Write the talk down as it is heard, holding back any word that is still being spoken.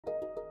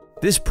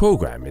This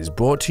program is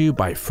brought to you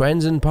by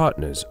friends and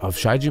partners of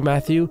Shyju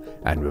Mathew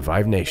and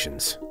Revive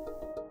Nations.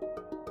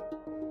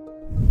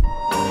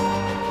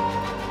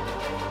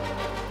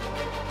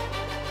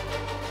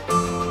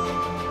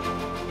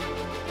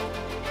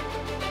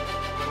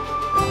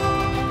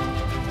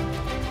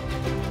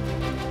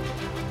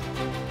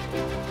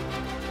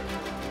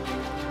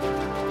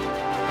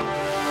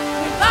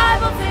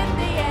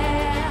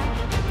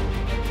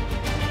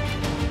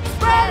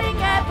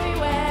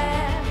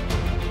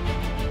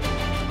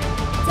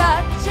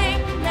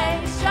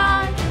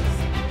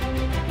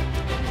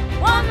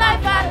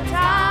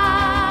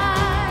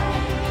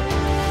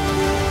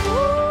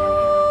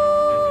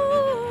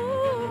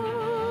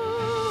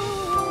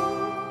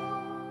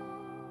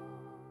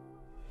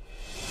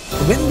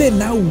 When they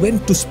now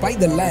went to spy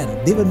the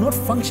land, they were not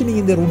functioning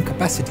in their own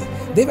capacity.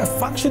 They were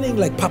functioning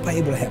like Papa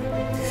Abraham.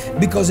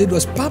 Because it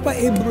was Papa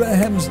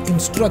Abraham's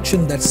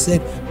instruction that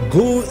said,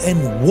 go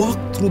and walk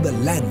through the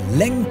land,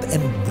 length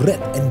and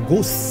breadth, and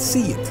go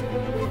see it.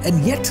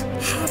 And yet,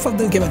 half of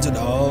them came and said,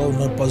 oh,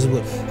 not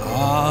possible.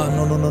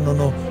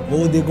 No.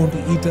 Oh, they're going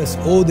to eat us.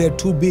 Oh, they're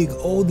too big.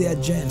 Oh, they are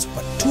giants.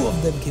 But two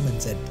of them came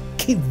and said,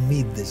 give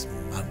me this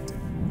mountain.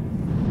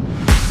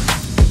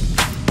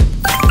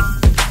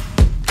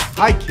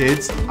 Hi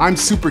kids, I'm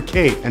Super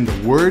K and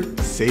the word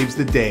saves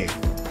the day.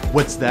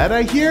 What's that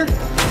I hear?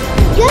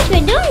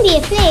 Joshua, don't be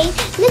afraid.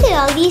 Look at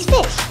all these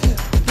fish.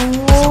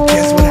 So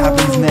guess what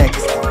happens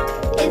next?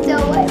 It's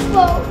a white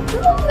boat.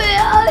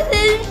 All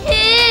this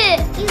shit.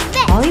 You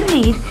bet. All you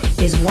need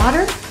is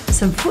water,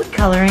 some food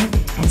coloring,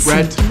 and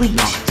some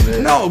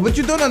bleach. No, but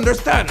you don't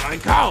understand. My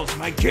cows,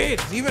 my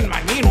kids, even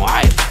my mean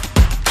wife.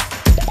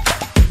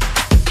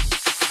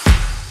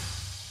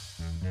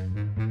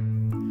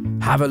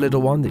 Have a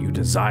little one that you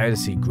desire to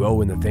see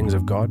grow in the things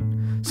of God?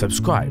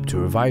 Subscribe to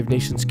Revive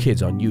Nations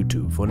Kids on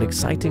YouTube for an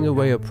exciting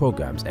array of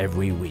programs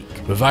every week.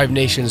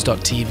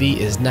 ReviveNations.tv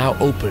is now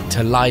open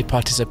to live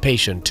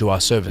participation to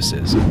our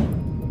services.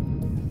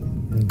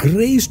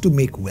 Grace to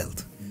make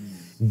wealth.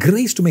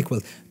 Grace to make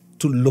wealth.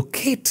 To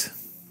locate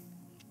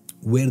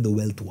where the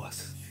wealth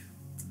was.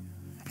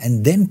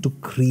 And then to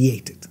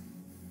create it.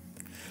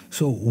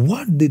 So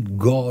what did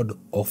God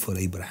offer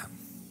Abraham?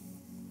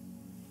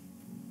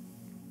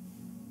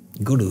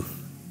 Go to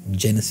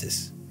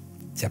Genesis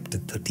chapter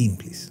 13,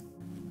 please.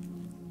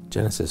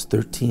 Genesis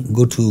 13.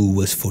 Go to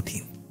verse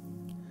 14.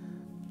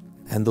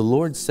 And the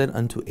Lord said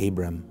unto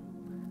Abram,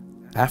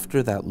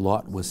 after that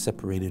Lot was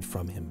separated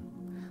from him,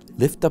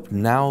 lift up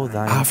now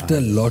thine After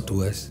eyes. Lot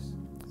was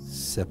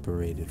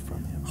Separated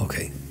from him.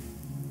 Okay,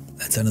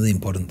 that's another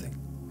important thing.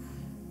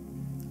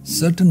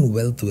 Certain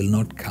wealth will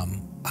not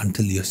come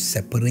until you're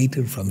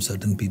separated from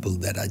certain people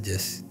that are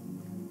just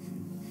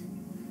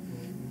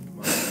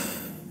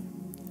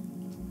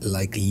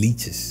like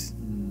leeches.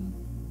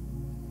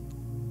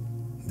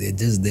 They're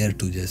just there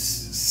to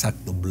just suck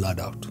the blood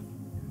out.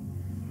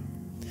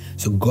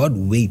 So God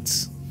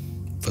waits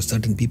for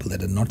certain people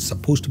that are not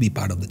supposed to be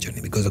part of the journey,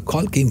 because a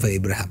call came for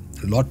Abraham.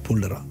 Lot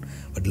pulled around,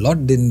 but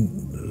Lot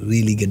didn't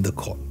really get the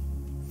call.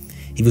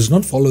 He was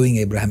not following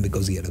Abraham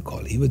because he had a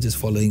call. He was just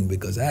following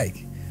because,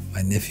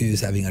 my nephew is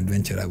having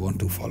adventure, I want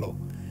to follow.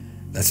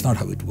 That's not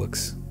how it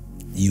works.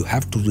 You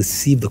have to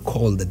receive the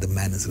call that the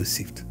man has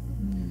received.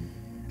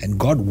 And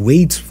God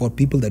waits for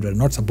people that were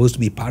not supposed to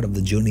be part of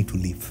the journey to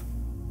leave.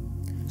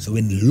 So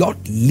when Lot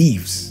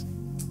leaves,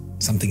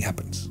 something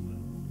happens.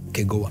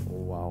 Okay, go on. Oh,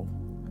 wow.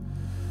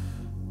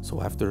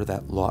 So after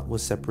that Lot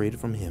was separated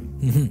from him,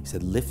 he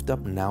said, lift up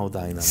now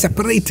thine eyes.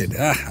 Separated.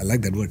 I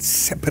like that word,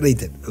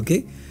 separated.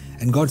 Okay?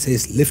 And God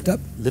says, lift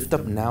up. Lift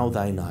up now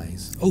thine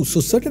eyes. Oh,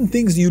 so certain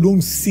things you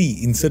don't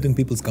see in certain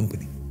people's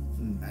company.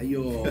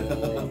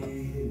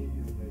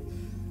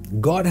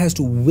 God has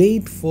to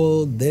wait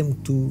for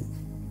them to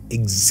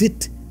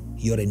exit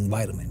your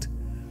environment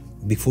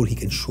before He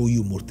can show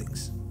you more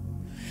things.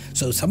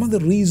 So some of the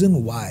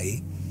reason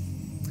why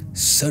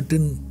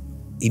certain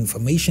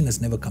information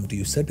has never come to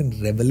you, certain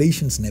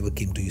revelations never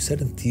came to you,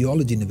 certain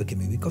theology never came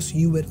to you, because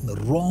you were in the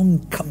wrong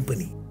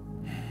company.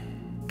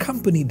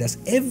 Company does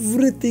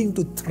everything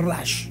to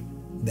thrash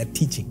that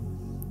teaching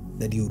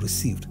that you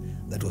received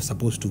that was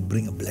supposed to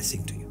bring a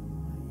blessing to you.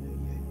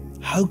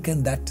 How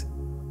can that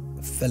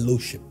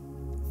fellowship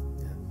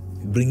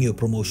bring you a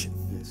promotion?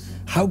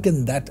 How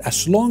can that,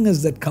 as long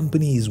as that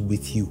company is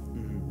with you,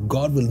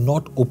 God will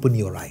not open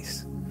your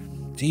eyes.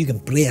 So you can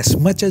pray as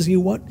much as you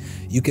want.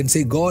 You can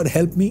say, God,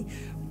 help me.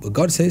 But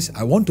God says,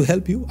 I want to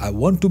help you. I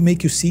want to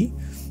make you see.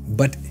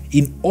 But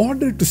in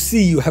order to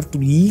see, you have to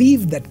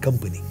leave that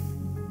company.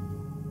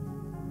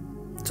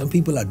 Some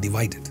people are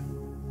divided.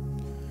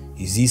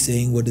 Is he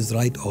saying what is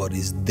right, or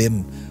is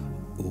them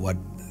what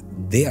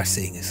they are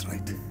saying is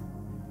right?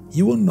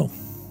 You won't know.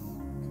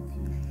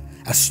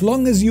 As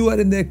long as you are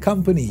in their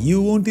company,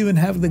 you won't even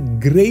have the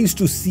grace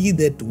to see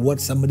that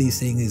what somebody is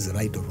saying is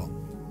right or wrong.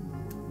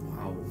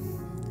 Wow.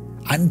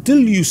 Until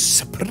you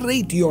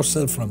separate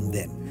yourself from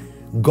them,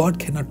 God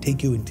cannot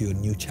take you into your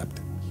new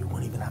chapter. You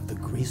won't even have the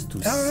grace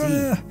to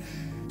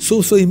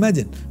see. So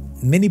imagine,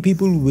 many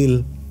people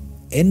will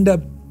end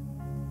up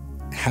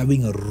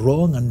having a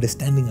wrong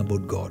understanding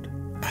about God,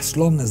 as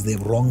long as they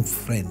have wrong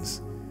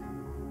friends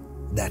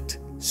that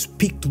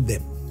speak to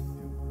them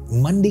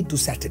Monday to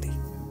Saturday.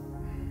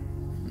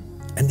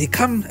 And they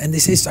come and they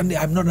say, Sunday,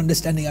 I'm not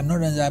understanding,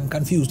 I'm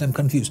confused.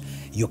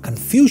 Your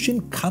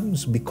confusion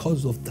comes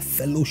because of the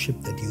fellowship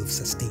that you have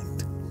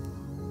sustained.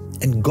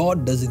 And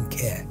God doesn't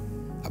care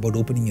about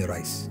opening your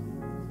eyes.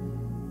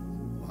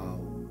 Wow.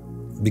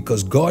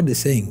 Because God is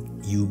saying,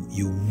 you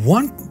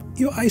want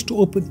your eyes to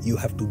open, you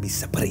have to be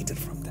separated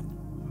from them.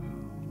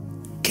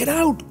 Get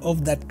out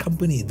of that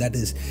company that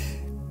is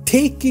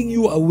taking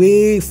you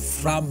away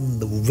from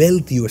the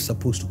wealth you are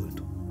supposed to go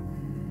into.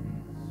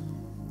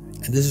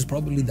 And this is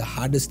probably the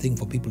hardest thing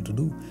for people to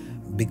do,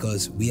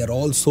 because we are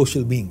all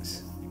social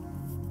beings.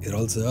 You're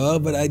also, oh,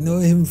 but I know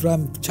him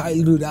from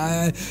childhood.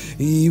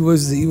 He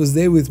was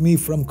there with me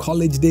from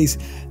college days.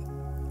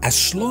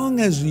 As long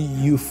as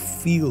you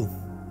feel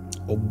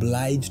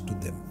obliged to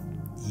them,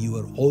 you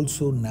are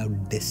also now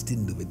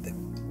destined with them.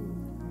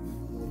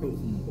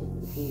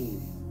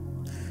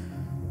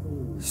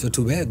 So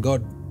to where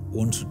God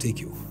wants to take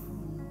you,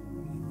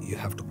 you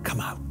have to come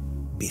out,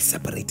 be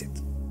separated.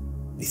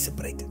 Be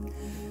separated.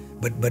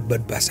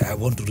 But Pastor, I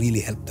want to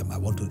really help them.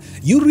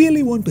 You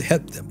really want to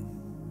help them.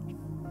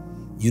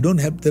 You don't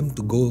help them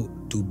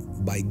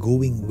by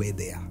going where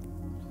they are.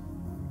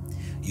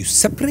 You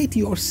separate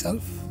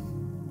yourself,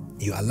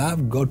 you allow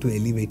God to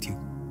elevate you,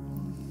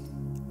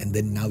 and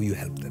then now you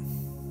help them.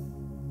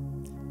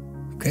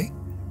 Okay?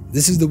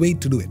 This is the way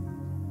to do it.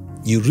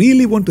 You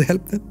really want to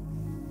help them.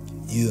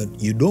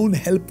 You don't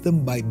help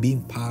them by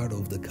being part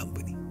of the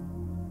company.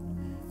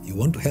 You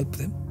want to help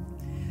them.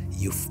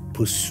 You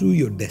pursue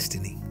your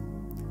destiny.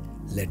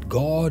 Let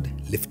God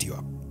lift you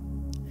up.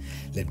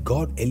 Let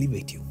God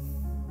elevate you.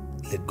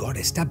 Let God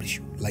establish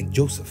you. Like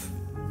Joseph.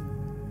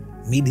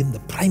 Made him the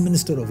prime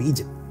minister of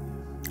Egypt.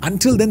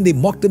 Until then they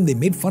mocked him, they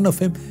made fun of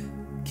him.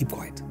 Keep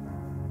quiet.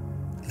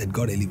 Let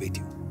God elevate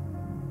you.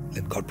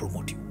 Let God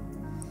promote you.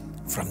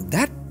 From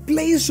that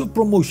place of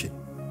promotion,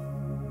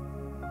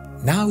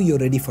 now you're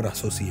ready for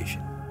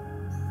association.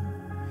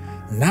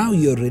 Now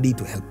you're ready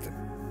to help them.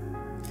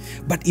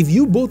 But if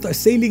you both are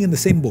sailing in the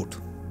same boat,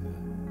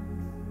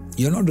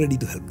 you're not ready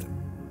to help them.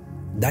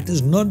 That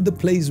is not the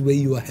place where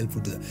you are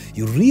helpful to them.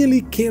 You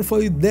really care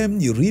for them,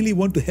 you really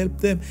want to help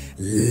them,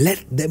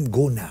 let them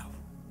go now.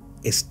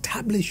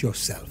 Establish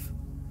yourself.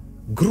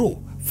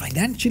 Grow.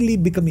 Financially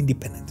become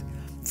independent.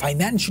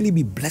 Financially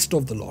be blessed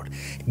of the Lord.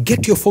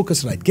 Get your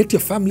focus right. Get your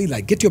family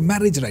right. Get your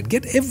marriage right.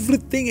 Get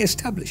everything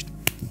established.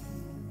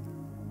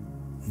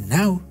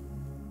 Now,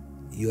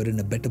 you are in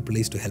a better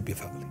place to help your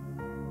family.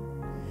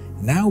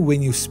 Now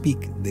when you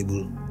speak, they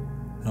will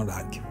not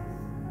argue.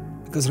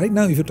 Because right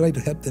now, if you try to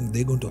help them,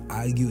 they're going to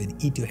argue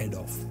and eat your head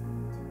off.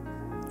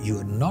 You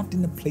are not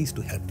in a place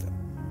to help them.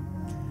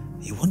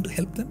 You want to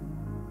help them?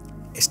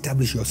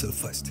 Establish yourself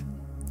first.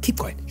 Keep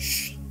quiet.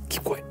 Shh.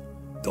 Keep quiet.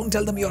 Don't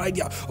tell them your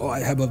idea. Oh, I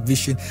have a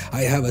vision.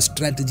 I have a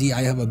strategy.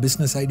 I have a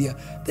business idea.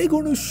 They're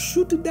going to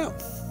shoot it down.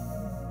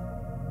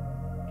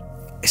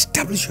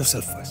 Establish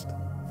yourself first.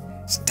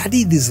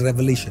 Study these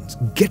revelations.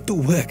 Get to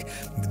work.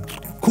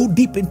 Go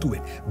deep into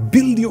it.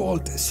 Build your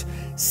altars.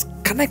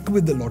 Connect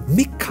with the Lord.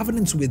 Make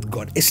covenants with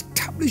God.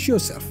 Establish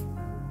yourself.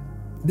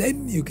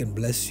 Then you can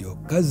bless your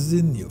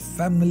cousin, your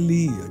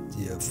family,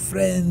 your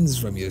friends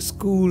from your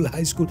school,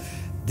 high school.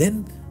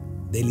 Then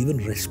they'll even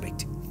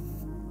respect you.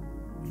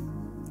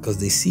 Because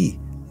they see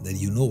that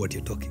you know what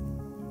you're talking.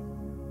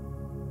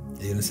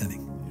 Are you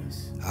understanding?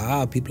 Yes.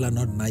 People are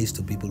not nice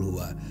to people who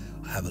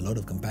have a lot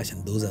of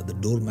compassion. Those are the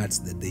doormats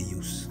that they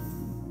use.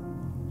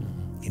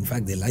 In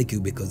fact, they like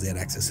you because they are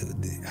accessible.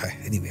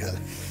 Anyway,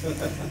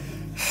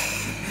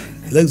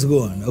 let's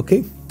go on,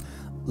 okay?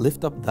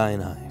 Lift up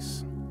thine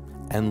eyes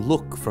and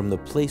look from the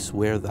place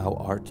where thou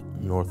art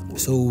northward.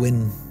 So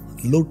when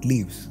Lot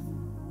leaves,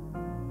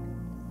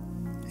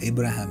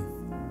 Abraham,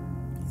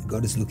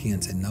 God is looking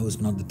and saying, now is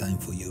not the time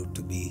for you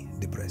to be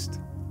depressed.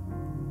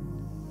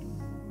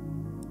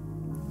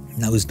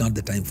 Now is not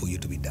the time for you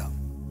to be down.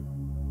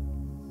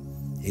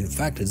 In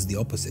fact, it's the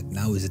opposite.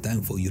 Now is the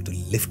time for you to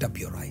lift up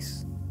your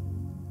eyes.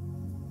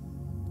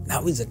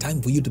 Now is the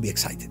time for you to be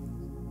excited.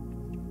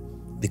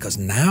 Because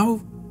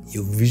now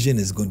your vision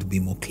is going to be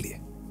more clear.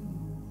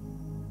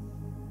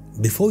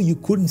 Before you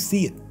couldn't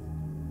see it.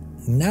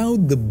 Now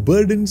the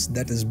burdens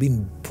that has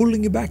been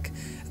pulling you back,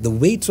 the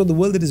weights of the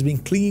world that has been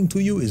clinging to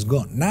you is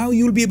gone. Now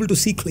you'll be able to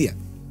see clear.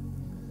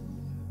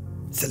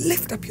 So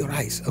lift up your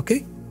eyes,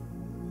 okay?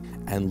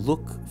 And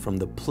look from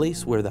the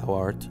place where thou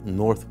art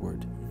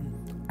northward,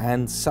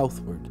 and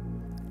southward,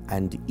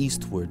 and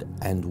eastward,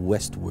 and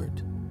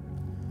westward.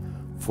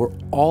 For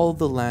all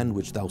the land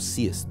which thou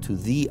seest, to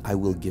thee I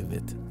will give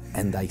it,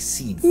 and thy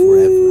seed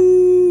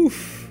forever.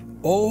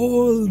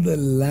 All the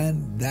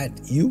land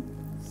that you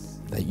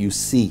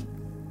see,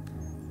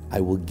 I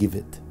will give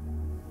it,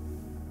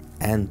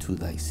 and to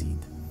thy seed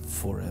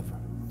forever.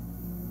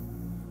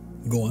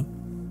 Go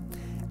on.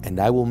 And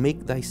I will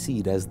make thy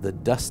seed as the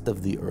dust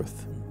of the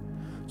earth,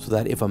 so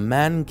that if a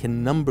man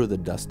can number the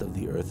dust of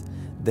the earth,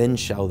 then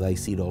shall thy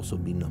seed also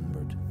be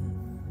numbered.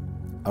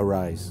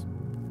 Arise,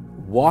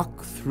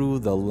 walk through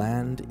the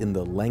land in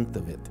the length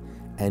of it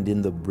and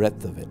in the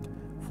breadth of it,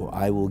 for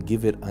I will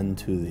give it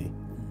unto thee.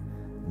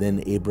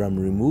 Then Abram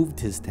removed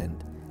his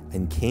tent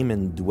and came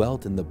and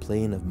dwelt in the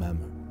plain of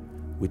Mamre,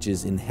 which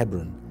is in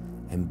Hebron,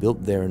 and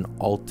built there an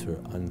altar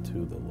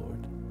unto the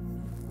Lord.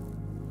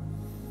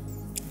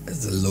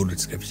 That's a loaded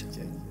scripture.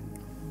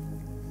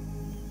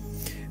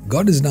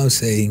 God is now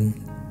saying,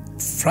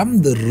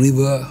 from the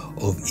river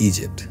of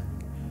Egypt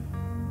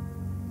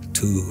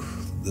to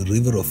the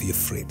river of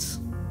Euphrates,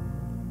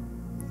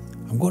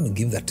 I'm going to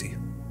give that to you.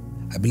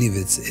 I believe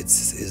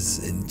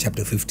it's in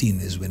chapter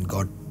 15 is when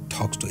God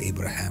talks to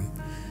Abraham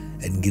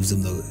and gives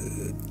him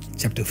the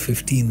chapter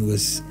 15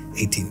 verse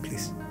 18,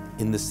 please.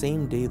 In the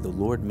same day the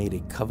Lord made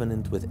a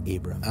covenant with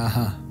Abram.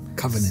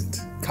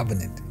 Covenant.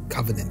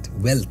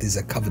 Wealth is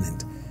a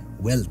covenant.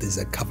 Wealth is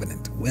a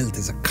covenant. Wealth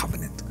is a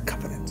covenant.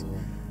 Covenant.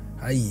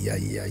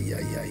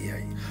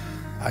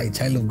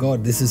 Child of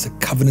God, this is a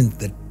covenant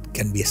that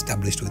can be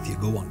established with you.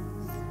 Go on.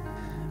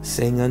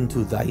 Saying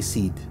unto thy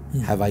seed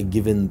have I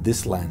given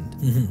this land,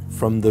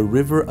 from the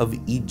river of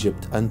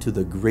Egypt unto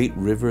the great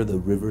river, the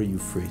river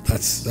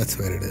Euphrates. That's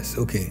where it is.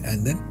 Okay,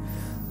 and then?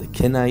 The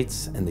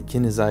Kenites and the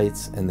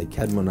Kenizzites and the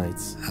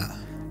Cadmonites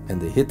and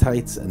the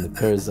Hittites and the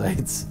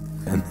Perizzites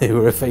and the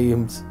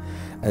Rephaims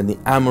and the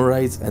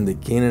Amorites and the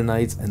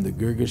Canaanites and the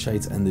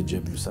Girgashites and the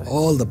Jebusites.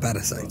 All the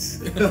parasites.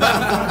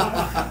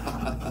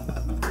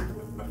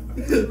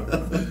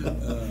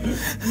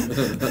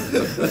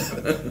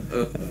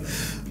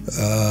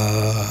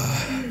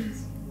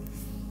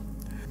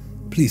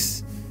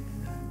 Please,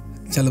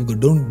 child of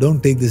God,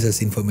 don't take this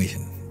as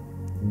information.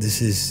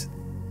 This is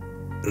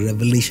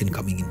revelation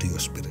coming into your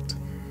spirit.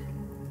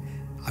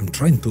 I'm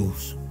trying to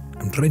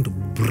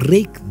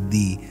break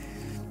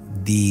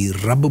the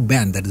rubber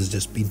band that has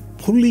just been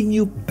pulling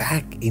you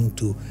back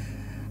into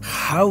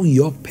how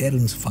your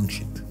parents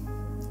functioned.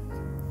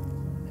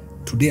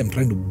 Today I'm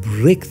trying to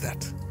break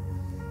that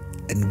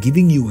and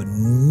giving you a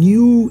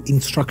new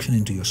instruction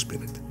into your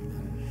spirit,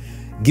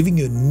 giving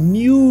you a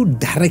new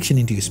direction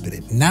into your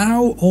spirit.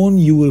 Now on,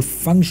 you will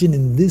function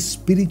in this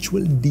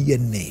spiritual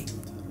DNA,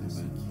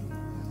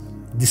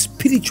 the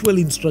spiritual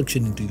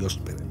instruction into your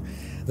spirit.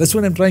 That's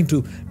what I'm trying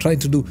to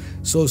do.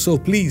 So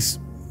please,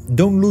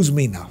 don't lose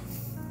me now.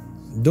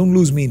 Don't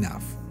lose me now.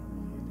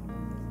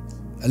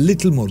 A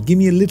little more. Give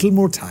me a little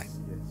more time.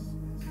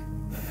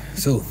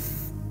 So,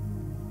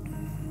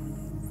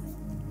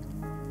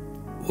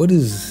 what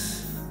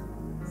is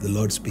the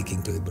Lord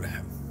speaking to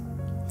Abraham?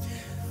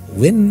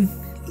 When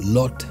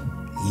Lot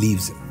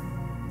leaves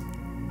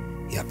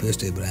him, he appears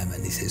to Abraham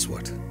and he says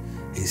what?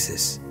 He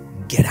says,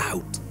 get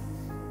out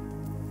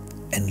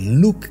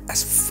and look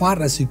as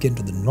far as you can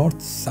to the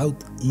north,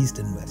 south, east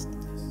and west.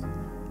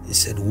 He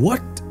said,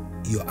 what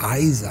your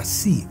eyes are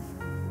seeing,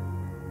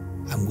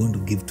 I'm going to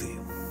give to you.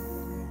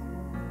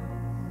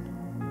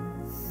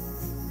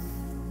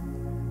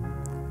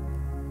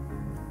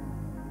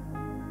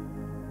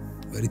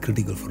 Very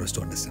critical for us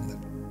to understand that.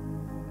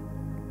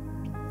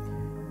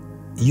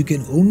 You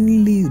can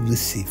only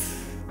receive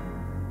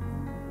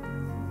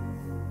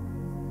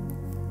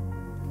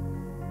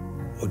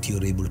what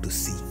you're able to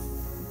see.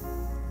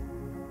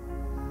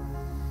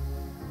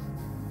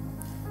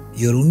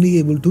 You're only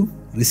able to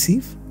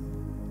receive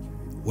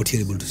what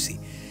you're able to see.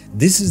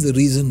 This is the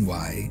reason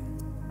why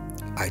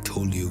I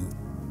told you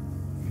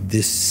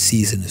this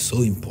season is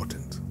so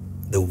important.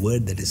 The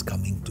word that is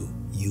coming to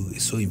you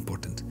is so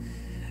important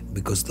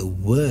because the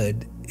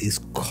word is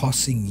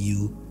causing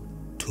you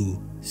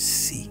to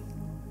see.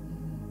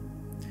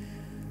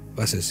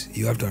 Pastors,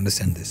 you have to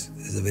understand this.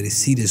 This is a very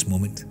serious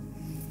moment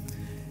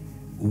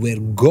where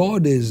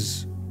God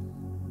is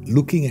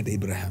looking at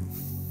Abraham.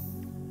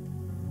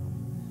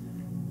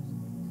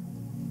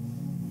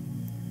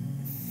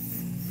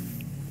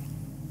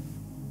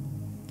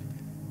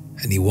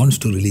 And he wants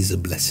to release a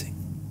blessing.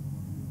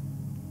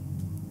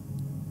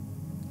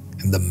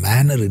 And the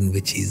manner in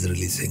which he is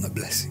releasing a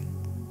blessing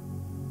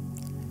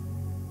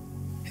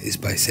is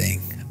by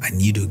saying, I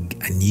need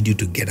you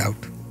to get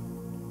out.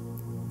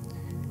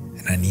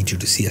 And I need you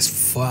to see as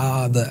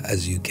farther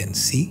as you can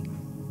see.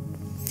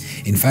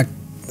 In fact,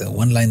 the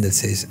one line that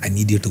says, I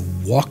need you to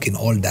walk in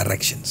all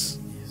directions.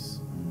 Yes.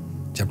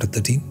 Chapter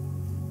 13,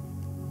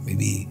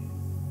 maybe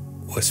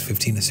verse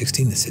 15 or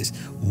 16, it says,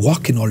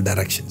 walk in all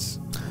directions.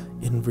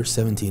 In verse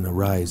 17,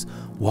 arise,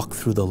 walk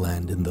through the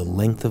land in the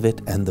length of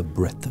it and the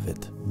breadth of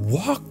it.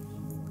 Walk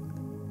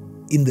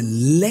in the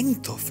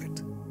length of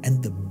it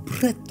and the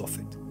breadth of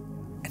it.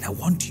 And I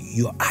want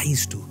your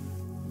eyes to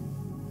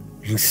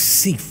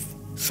receive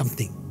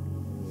something.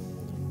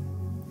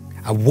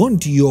 I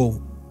want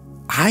your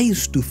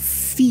eyes to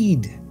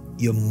feed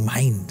your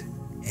mind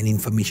and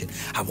information.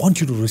 I want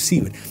you to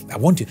receive it. I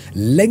want you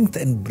length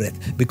and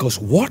breadth, because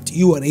what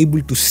you are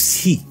able to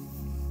see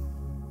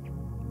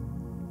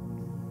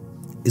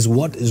is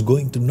what is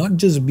going to not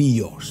just be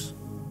yours.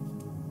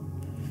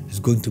 It's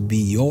going to be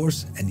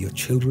yours and your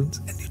children's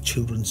and your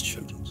children's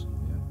children's.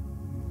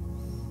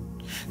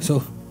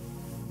 So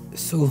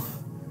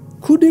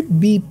could it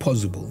be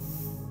possible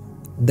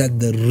that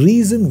the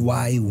reason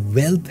why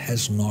wealth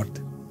has not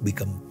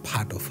become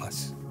part of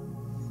us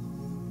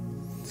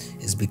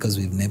is because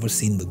we've never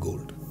seen the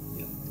gold.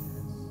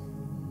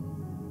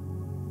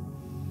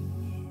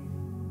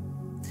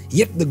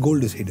 Yet the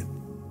gold is hidden.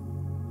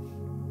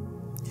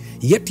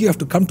 Yet you have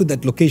to come to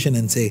that location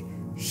and say,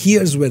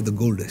 here's where the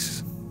gold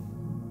is.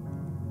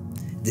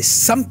 There's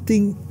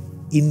something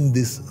in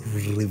this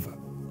river.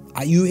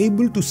 Are you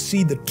able to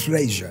see the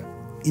treasure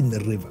in the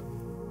river?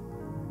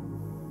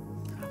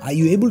 Are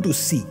you able to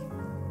see?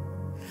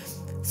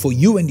 For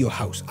you and your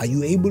house, are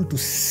you able to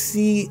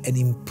see an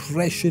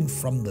impression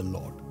from the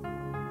Lord?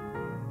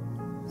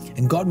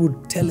 And God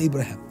would tell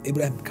Abraham,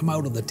 Abraham, come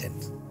out of the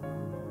tent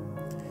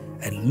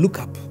and look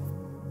up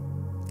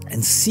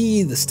and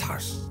see the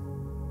stars.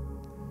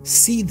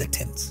 See the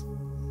tents.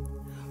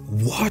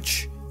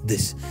 Watch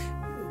this.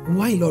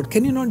 Why, Lord?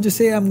 Can you not just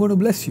say, I'm going to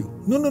bless you?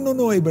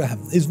 No,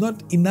 Abraham. It's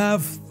not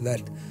enough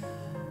that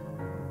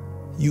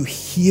you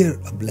hear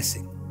a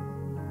blessing.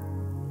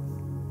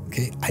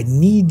 Okay, I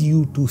need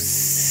you to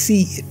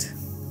see it.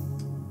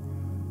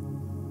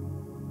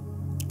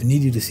 I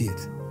need you to see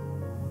it.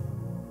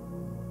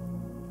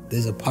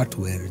 There's a part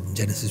where in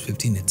Genesis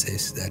 15 it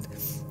says that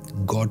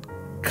God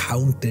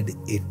counted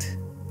it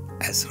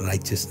as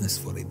righteousness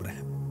for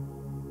Abraham.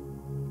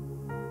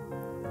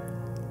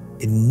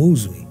 It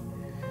moves me.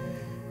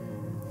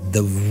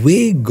 The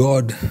way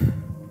God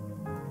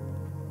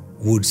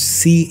would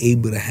see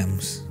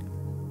Abraham's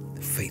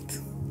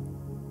faith,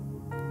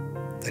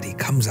 that he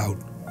comes out,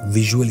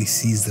 visually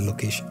sees the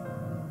location.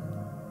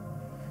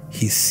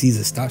 He sees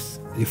the stars.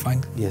 You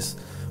find? Yes,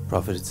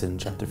 Prophet, it's in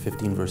chapter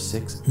 15, verse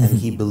 6. And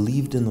he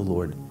believed in the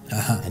Lord,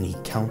 and he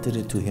counted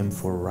it to him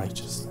for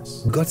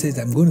righteousness. God says,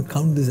 I'm going to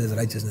count this as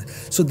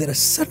righteousness. So there are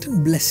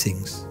certain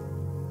blessings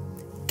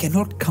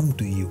cannot come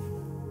to you.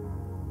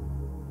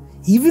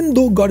 Even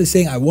though God is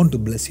saying, I want to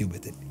bless you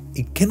with it,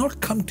 it cannot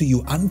come to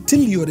you until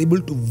you are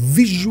able to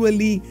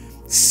visually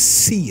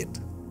see it.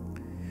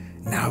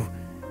 Now,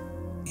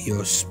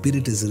 your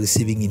spirit is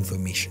receiving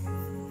information.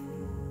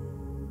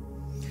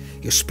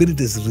 Your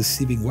spirit is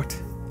receiving what?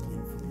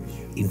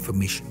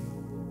 Information.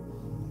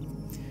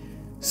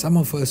 Some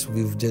of us,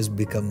 we've just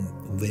become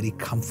very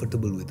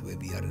comfortable with where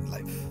we are in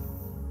life.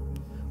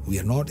 We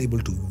are not able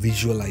to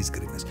visualize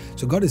greatness.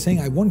 So God is saying,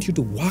 I want you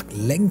to walk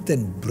length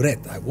and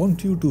breadth. I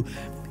want you to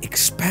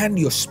expand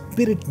your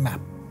spirit map.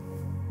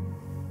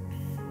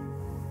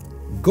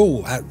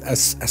 Go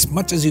as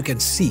much as you can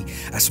see.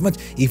 As much,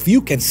 if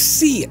you can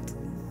see it,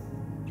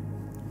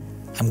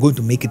 I'm going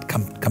to make it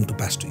come to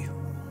pass to you.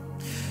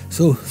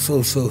 So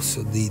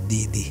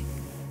the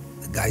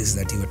guys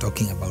that you were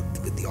talking about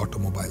with the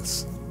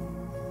automobiles.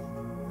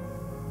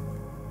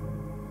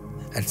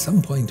 At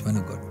some point, man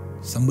of God,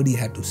 somebody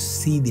had to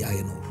see the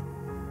iron ore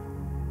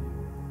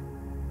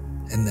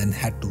and then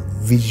had to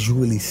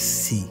visually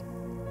see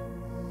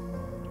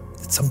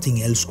that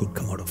something else could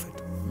come out of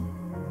it.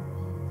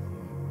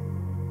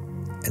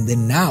 And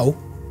then now,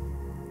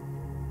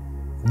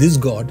 this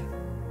God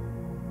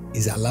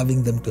is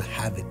allowing them to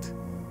have it,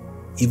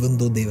 even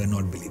though they were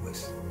not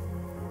believers.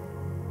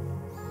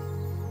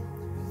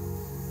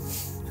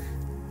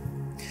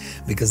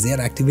 Because they are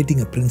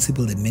activating a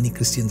principle that many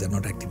Christians are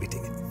not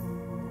activating it.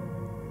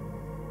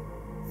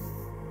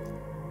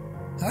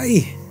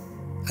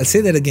 I'll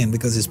say that again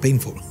because it's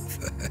painful.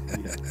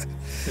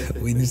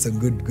 We need some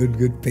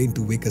good pain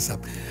to wake us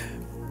up.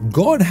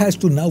 God has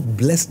to now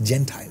bless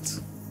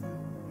Gentiles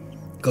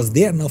because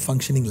they are now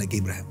functioning like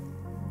Abraham.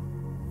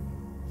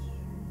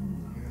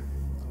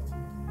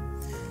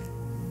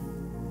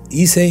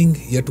 He's saying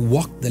you have to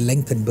walk the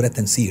length and breadth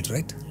and see it,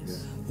 right?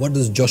 Yes. What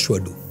does Joshua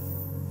do?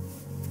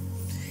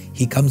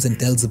 He comes and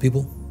tells the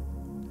people,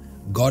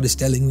 God is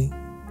telling me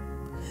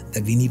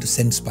that we need to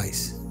send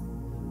spies.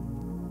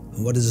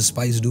 And what does the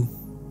spies do?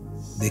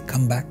 They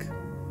come back,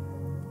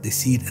 they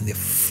see it and they're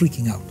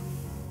freaking out.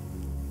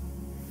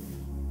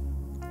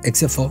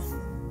 Except for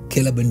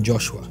Caleb and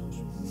Joshua,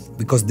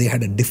 because they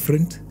had a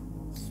different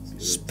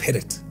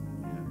spirit.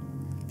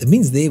 That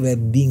means they were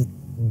being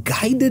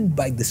guided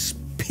by the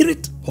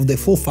spirit of their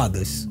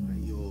forefathers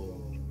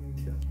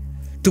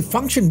to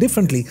function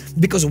differently,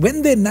 because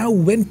when they now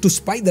went to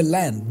spy the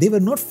land, they were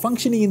not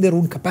functioning in their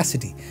own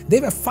capacity. They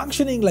were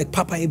functioning like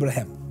Papa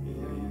Abraham.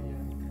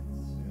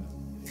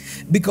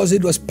 Because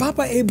it was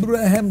Papa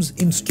Abraham's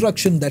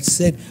instruction that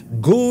said,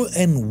 go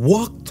and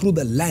walk through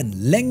the land,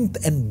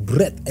 length and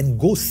breadth, and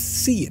go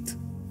see it.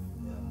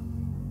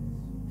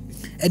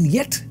 And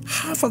yet,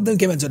 half of them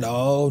came and said,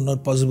 oh,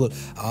 not possible.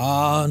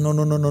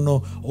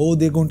 No. Oh,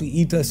 they're going to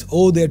eat us.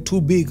 Oh, they're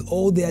too big.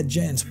 Oh, they are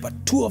giants.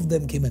 But two of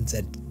them came and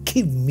said,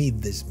 give me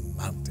this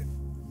mountain.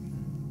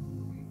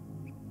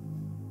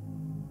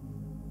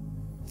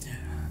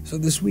 So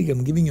this week,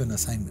 I'm giving you an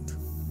assignment.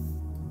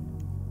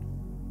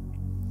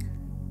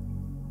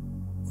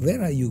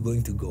 Where are you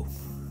going to go?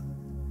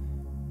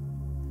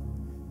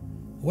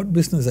 What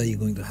business are you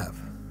going to have?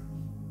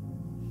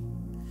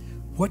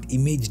 What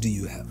image do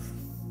you have?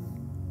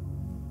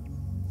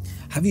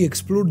 Have you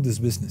explored this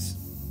business?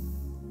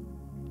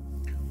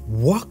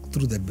 Walk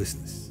through that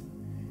business.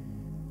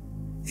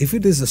 If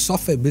it is a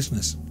software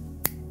business,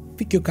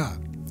 pick your car,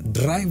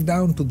 drive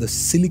down to the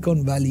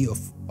Silicon Valley of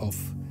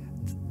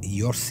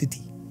your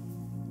city.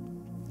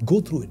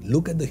 Go through it,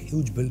 look at the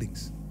huge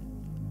buildings,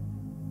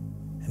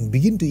 and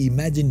begin to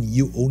imagine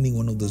you owning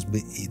one of those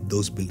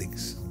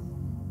buildings.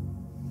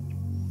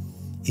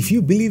 If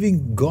you believe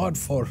in God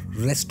for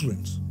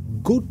restaurants,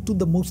 go to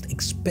the most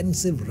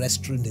expensive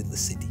restaurant in the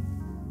city.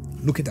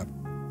 Look it up.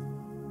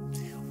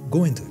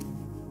 Go into it.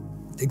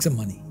 Take some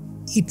money.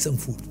 Eat some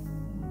food.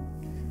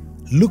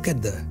 Look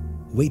at the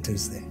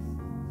waiters there.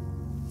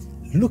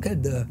 Look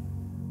at the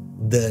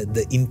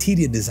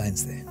interior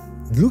designs there.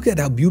 Look at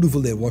how beautiful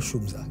their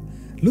washrooms are.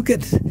 Look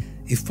at,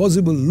 if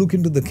possible, look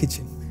into the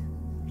kitchen.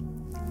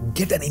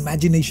 Get an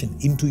imagination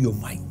into your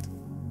mind,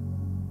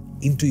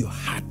 into your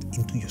heart,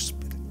 into your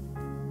spirit.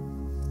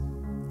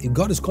 If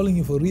God is calling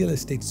you for real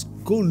estate,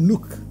 go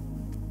look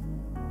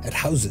at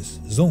houses,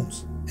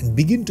 zones, and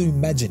begin to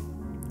imagine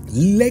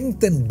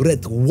length and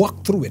breadth,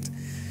 walk through it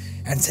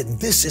and say,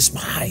 this is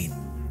mine.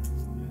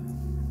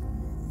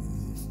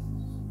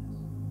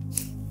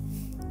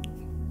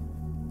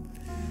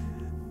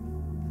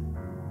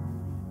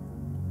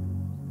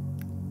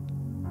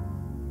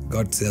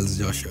 God tells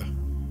Joshua,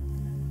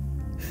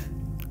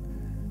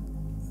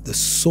 the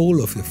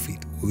sole of your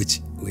feet,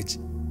 which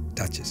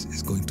touches,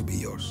 is going to be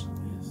yours.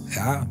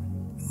 Yeah,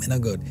 man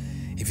of God,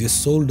 if your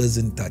soul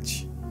doesn't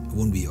touch, it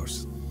won't be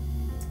yours.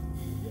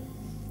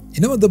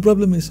 You know what the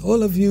problem is?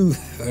 All of you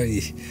are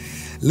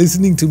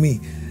listening to me.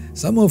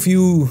 Some of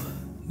you,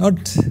 not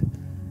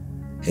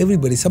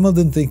everybody, some of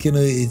them think,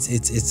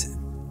 it's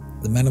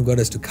the man of God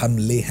has to come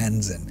lay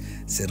hands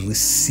and say,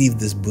 receive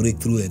this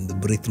breakthrough and the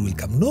breakthrough will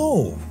come.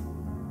 No.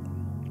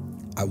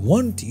 I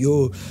want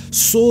your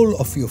sole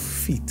of your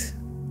feet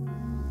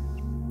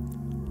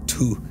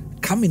to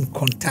come in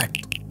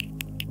contact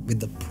with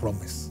the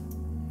promise.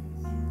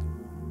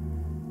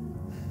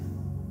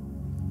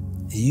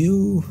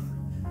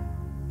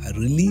 I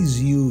release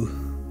you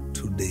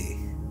today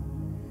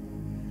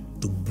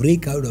to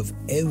break out of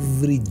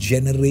every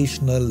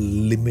generational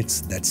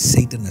limits that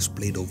Satan has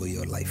played over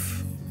your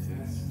life.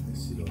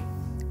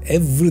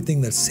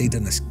 Everything that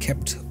Satan has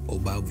kept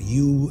above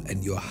you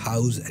and your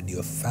house and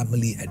your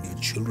family and your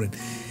children,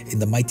 in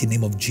the mighty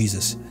name of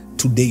Jesus,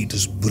 today it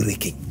is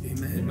breaking.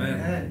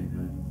 Amen.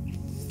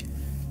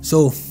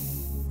 So,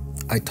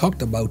 I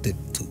talked about it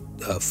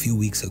a few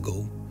weeks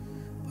ago.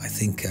 I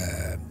think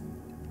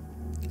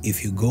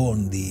if you go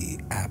on the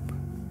app,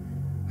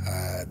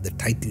 the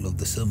title of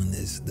the sermon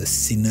is The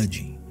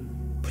Synergy.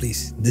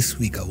 Please, this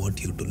week I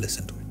want you to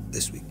listen to it.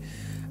 This week.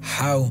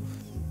 How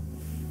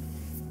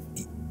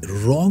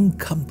wrong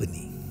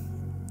company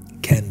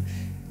can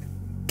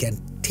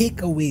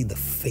take away the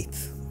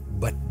faith,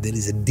 but there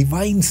is a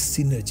divine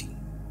synergy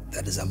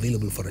that is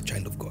available for a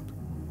child of God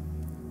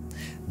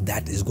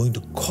that is going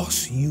to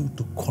cause you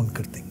to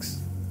conquer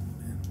things.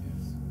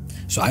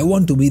 So I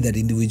want to be that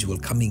individual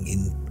coming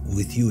in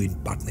with you in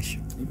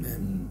partnership.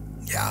 Amen.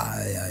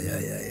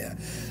 Yeah.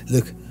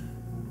 Look,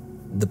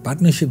 the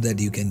partnership that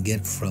you can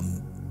get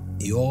from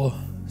your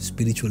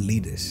spiritual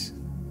leaders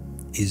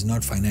is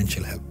not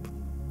financial help.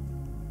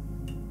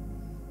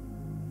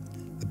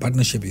 The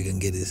partnership you can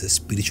get is a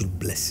spiritual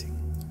blessing.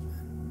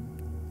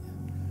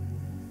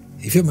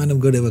 If your man of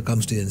God ever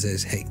comes to you and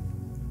says, hey,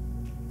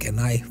 can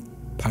I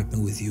partner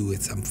with you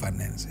with some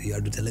finance? You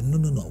have to tell him,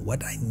 no.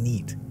 What I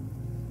need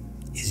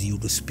is you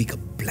to speak a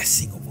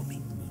blessing over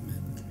me.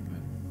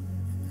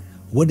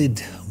 What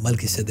did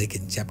Melchizedek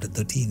in chapter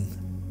 13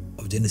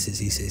 of Genesis,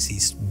 he says, he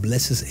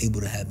blesses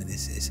Abraham and he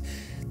says,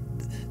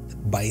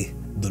 by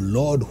the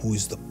Lord who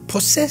is the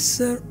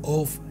possessor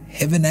of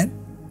heaven and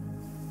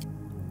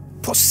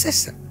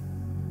possessor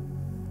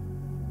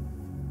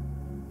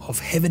of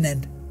heaven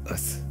and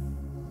earth.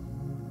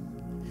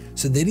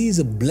 So there is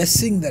a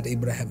blessing that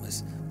Abraham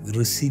is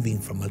receiving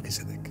from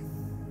Melchizedek.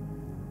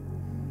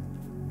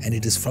 And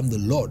it is from the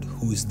Lord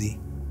who is the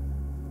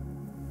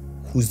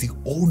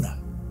owner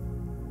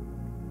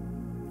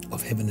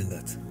of heaven and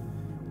earth.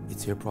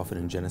 It's here, prophet,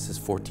 in Genesis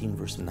 14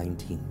 verse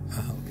 19.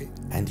 Okay.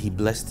 And he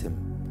blessed him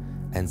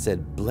and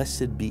said,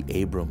 blessed be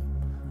Abram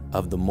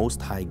of the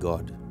Most High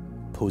God,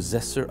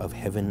 possessor of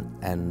heaven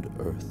and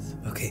earth.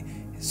 Okay,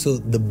 so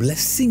the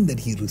blessing that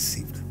he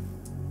received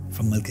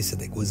from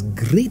Melchizedek was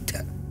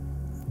greater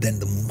than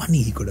the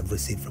money he could have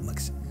received from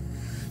Melchizedek.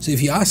 So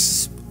if you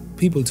ask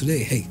people today,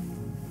 hey,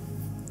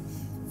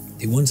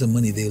 they want some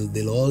money,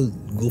 they'll all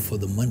go for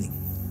the money.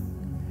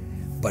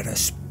 But a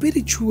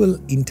spiritual,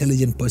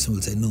 intelligent person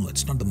will say, no,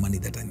 it's not the money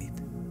that I need.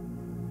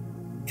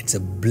 It's a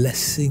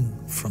blessing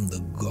from the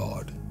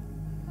God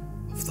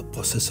of the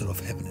possessor of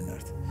heaven and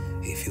earth.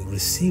 If you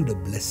received a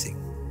blessing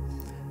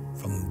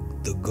from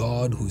the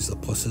God who is the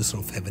possessor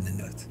of heaven and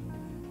earth,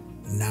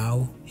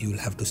 now you will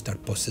have to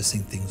start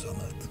possessing things on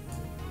earth.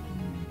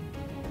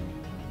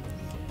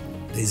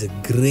 There is a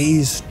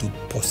grace to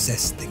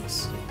possess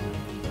things.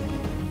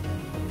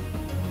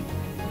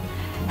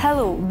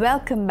 Hello,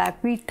 welcome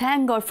back. We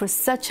thank God for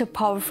such a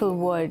powerful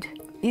word.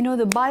 You know,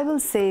 the Bible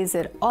says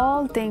that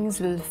all things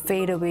will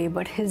fade away,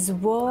 but His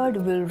word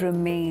will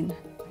remain.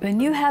 When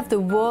you have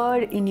the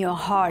word in your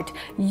heart,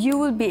 you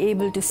will be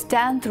able to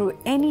stand through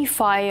any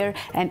fire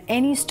and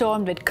any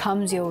storm that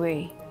comes your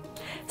way.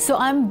 So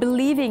I'm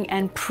believing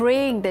and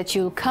praying that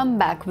you'll come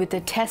back with a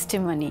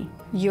testimony.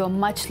 You're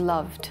much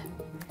loved.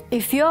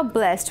 If you're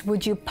blessed,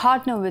 would you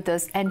partner with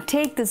us and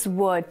take this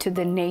word to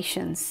the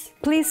nations?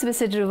 Please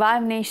visit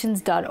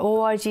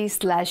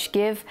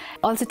revivenations.org/give.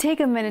 Also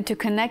take a minute to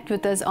connect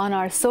with us on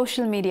our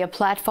social media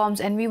platforms,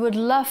 and we would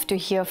love to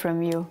hear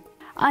from you.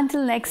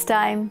 Until next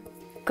time,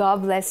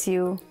 God bless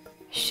you.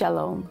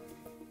 Shalom.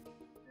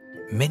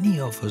 Many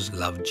of us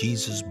love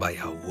Jesus by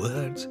our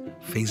words,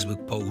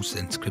 Facebook posts,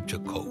 and scripture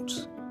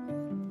quotes.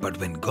 But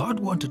when God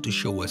wanted to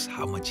show us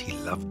how much He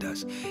loved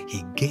us,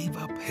 He gave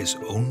up His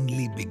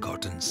only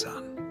begotten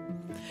Son.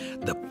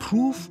 The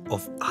proof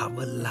of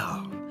our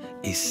love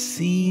is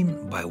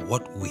seen by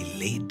what we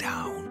lay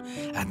down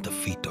at the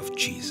feet of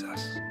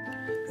Jesus.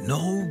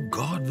 No,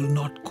 God will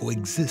not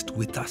coexist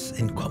with us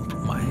in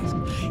compromise.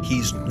 He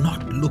is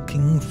not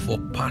looking for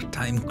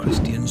part-time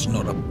Christians,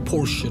 nor a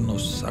portion of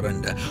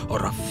surrender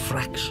or a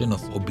fraction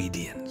of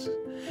obedience.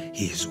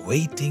 He is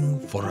waiting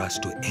for us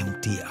to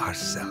empty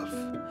ourselves.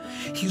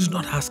 He is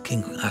not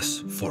asking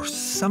us for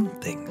some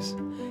things.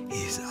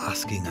 He is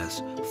asking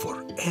us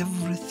for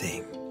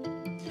everything.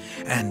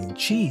 And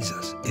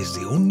Jesus is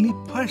the only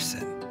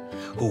person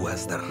who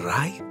has the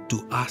right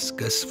to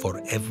ask us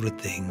for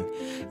everything,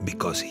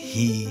 because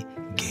He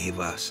gave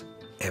us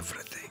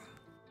everything.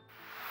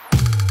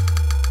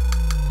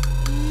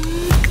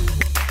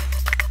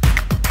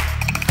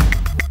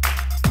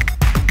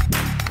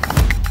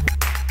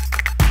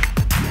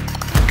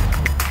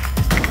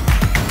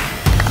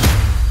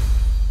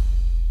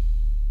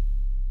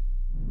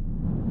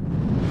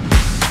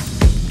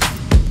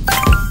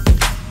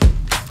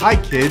 Hi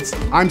kids,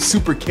 I'm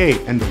Super K,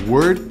 and the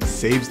word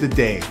saves the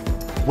day.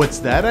 What's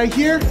that I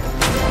hear?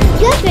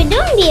 Joshua,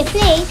 don't be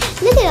afraid.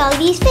 Look at all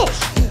these fish.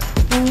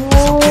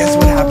 So guess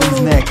what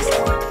happens next?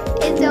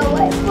 It's a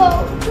white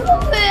boat.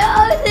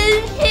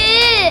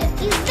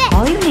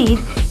 All you need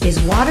is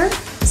water,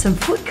 some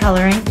food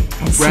coloring,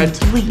 and Bread.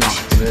 some bleach.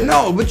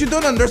 No, but you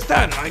don't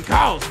understand. My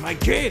cows, my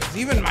kids,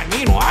 even my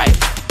mean wife.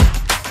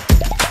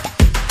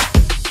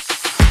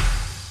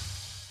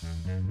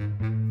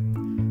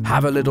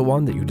 Have a little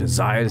one that you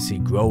desire to see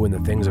grow in the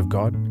things of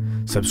God?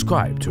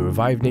 Subscribe to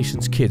Revive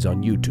Nations Kids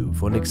on YouTube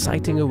for an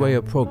exciting array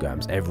of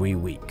programs every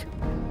week.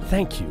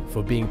 Thank you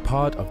for being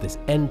part of this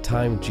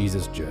end-time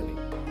Jesus journey.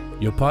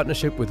 Your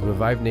partnership with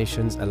Revive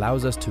Nations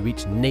allows us to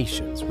reach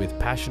nations with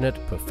passionate,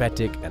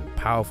 prophetic, and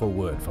powerful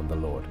word from the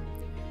Lord.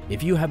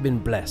 If you have been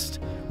blessed,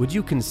 would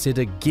you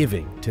consider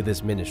giving to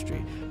this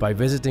ministry by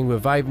visiting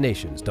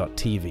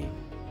revivenations.tv?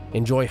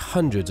 Enjoy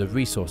hundreds of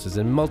resources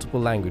in multiple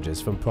languages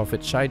from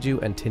Prophet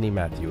Shyju and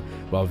Mathew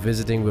while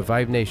visiting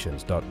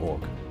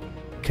revivenations.org.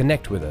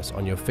 Connect with us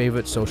on your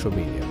favorite social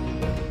media.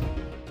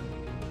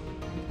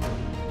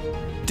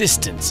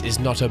 Distance is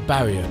not a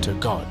barrier to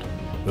God.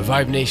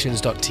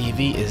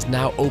 ReviveNations.tv is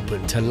now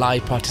open to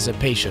live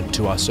participation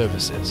to our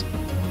services.